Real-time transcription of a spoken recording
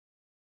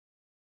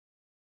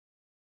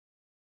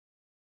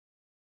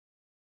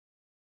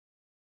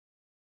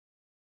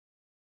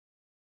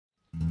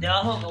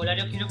Debajo de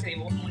vocabulario quiero que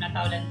dibujen una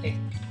tabla en T,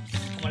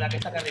 como la que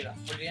está acá arriba.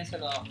 Olvídense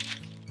lo de abajo.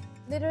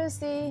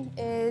 Literacy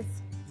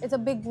is a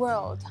big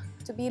world.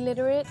 To be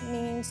literate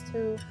means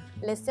to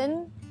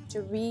listen,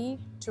 to read,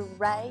 to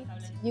write.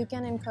 You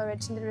can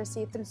encourage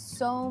literacy through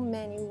so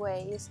many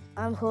ways.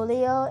 I'm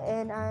Julio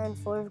and I'm in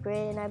 4th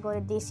grade and I go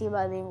to DC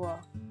Bilingual.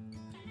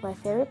 My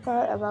favorite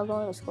part about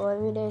going to school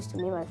every day is to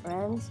meet my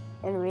friends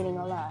and reading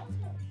a lot.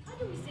 How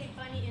do we say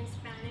funny in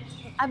Spanish?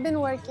 I've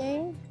been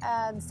working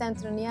at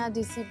Centronia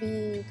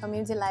DCB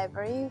Community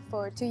Library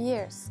for 2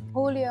 years.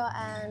 Julio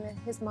and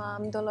his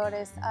mom,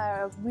 Dolores,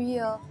 are a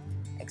real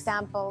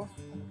example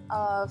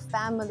of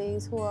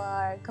families who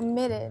are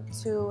committed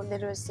to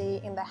literacy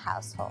in the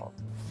household.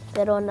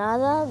 Pero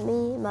nada,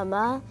 mi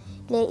mamá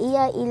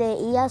leía y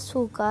leía,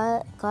 su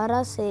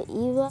cara se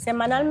iba.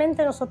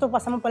 Semanalmente nosotros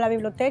pasamos por la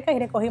biblioteca y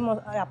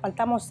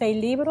apartamos 6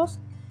 libros.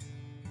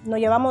 Nos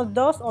llevamos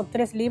 2 o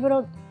 3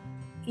 libros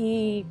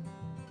y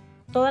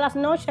todas las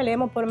noches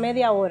leemos por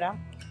media hora.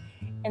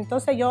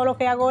 Entonces yo lo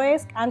que hago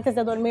es, antes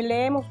de dormir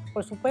leemos,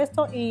 por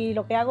supuesto, y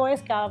lo que hago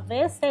es que a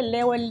veces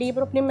leo el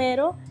libro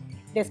primero,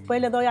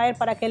 después le doy a él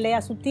para que lea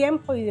a su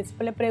tiempo y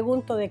después le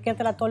pregunto de qué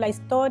trató la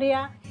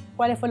historia,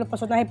 cuáles fueron los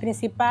personajes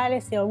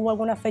principales, si hubo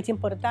alguna fecha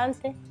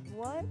importante.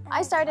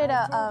 I started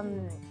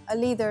a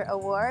leader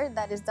award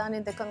that is done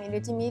in the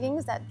community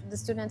meetings that the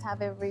students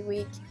have every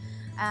week.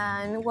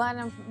 And one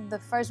of the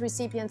first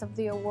recipients of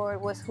the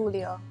award was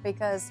Julio,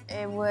 because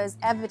it was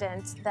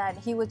evident that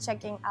he was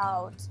checking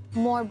out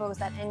more books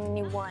than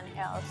anyone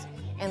else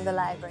in the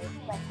library.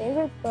 My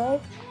favorite book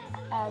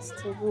has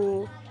to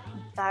be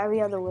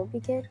Diary of the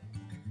Wimpy Kid.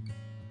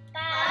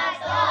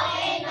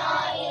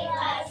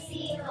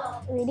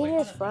 Reading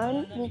is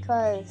fun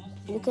because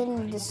you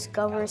can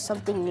discover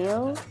something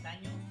new.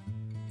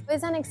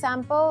 It's an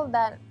example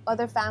that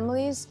other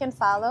families can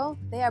follow.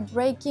 They are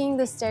breaking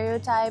the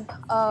stereotype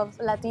of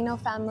Latino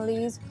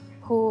families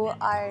who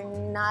are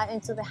not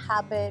into the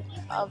habit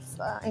of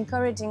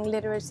encouraging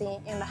literacy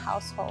in the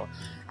household.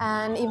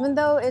 And even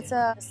though it's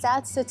a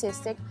sad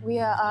statistic, we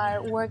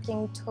are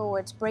working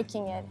towards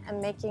breaking it and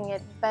making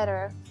it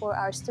better for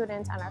our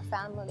students and our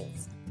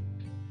families.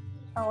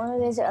 I want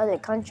to visit other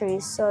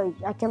countries so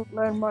I can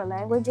learn more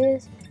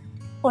languages.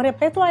 Con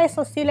respecto a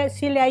eso sí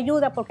le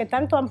ayuda porque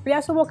tanto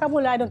amplía su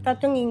vocabulario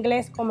tanto en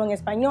inglés como en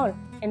español.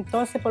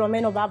 Entonces por lo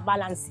menos va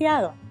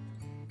balanceado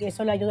y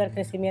eso le ayuda al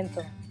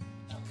crecimiento.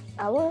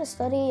 I want to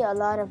study a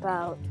lot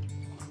about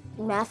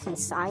math and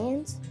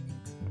science.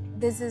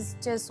 This is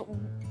just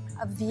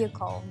a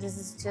vehicle. This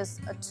is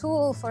just a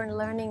tool for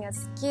learning a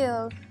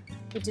skill,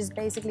 which is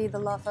basically the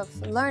love of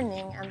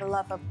learning and the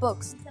love of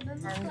books.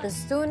 And the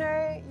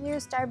sooner you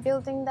start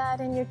building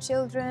that in your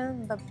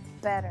children, the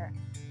better.